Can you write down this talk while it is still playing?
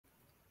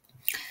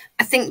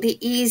think the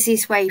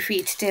easiest way for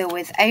you to deal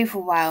with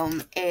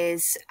overwhelm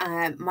is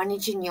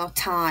managing your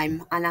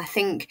time. And I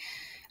think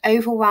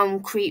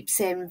overwhelm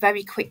creeps in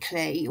very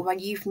quickly when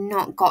you've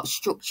not got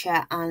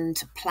structure and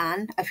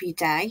plan of your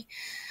day.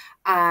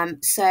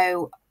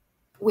 So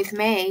with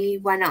me,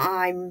 when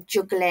I'm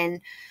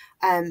juggling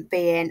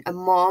being a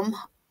mum,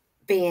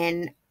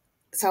 being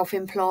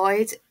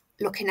self-employed,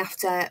 looking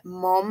after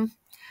mum,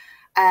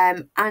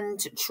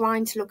 and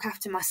trying to look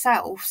after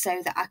myself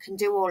so that I can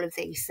do all of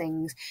these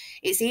things,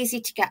 it's easy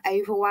to get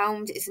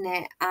overwhelmed, isn't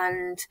it?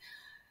 And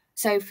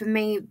so for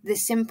me, the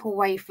simple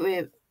way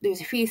there's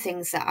a few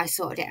things that I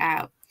sorted it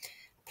out.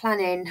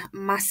 Planning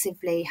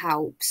massively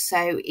helps.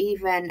 So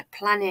even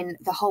planning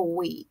the whole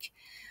week,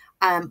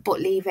 but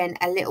leaving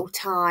a little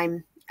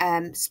time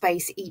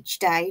space each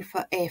day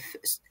for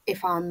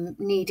if I'm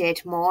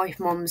needed more, if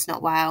mum's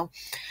not well,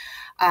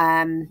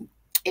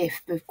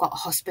 if we've got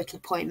hospital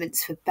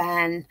appointments for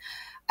Ben,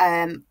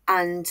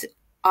 and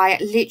I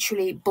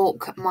literally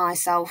book my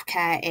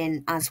self-care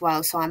in as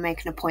well, so I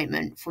make an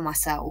appointment for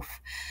myself.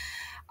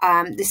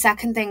 The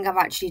second thing I've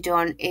actually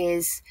done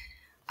is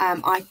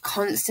I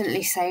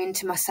constantly saying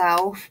to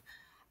myself,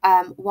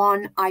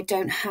 one, I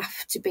don't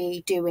have to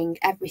be doing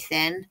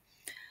everything,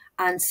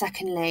 and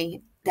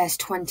secondly, there's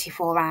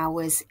 24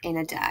 hours in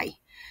a day.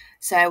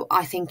 So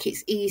I think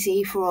it's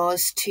easy for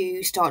us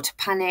to start to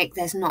panic.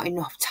 There's not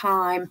enough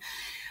time.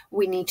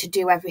 We need to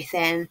do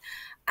everything.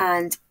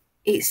 And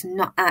it's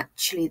not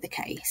actually the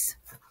case.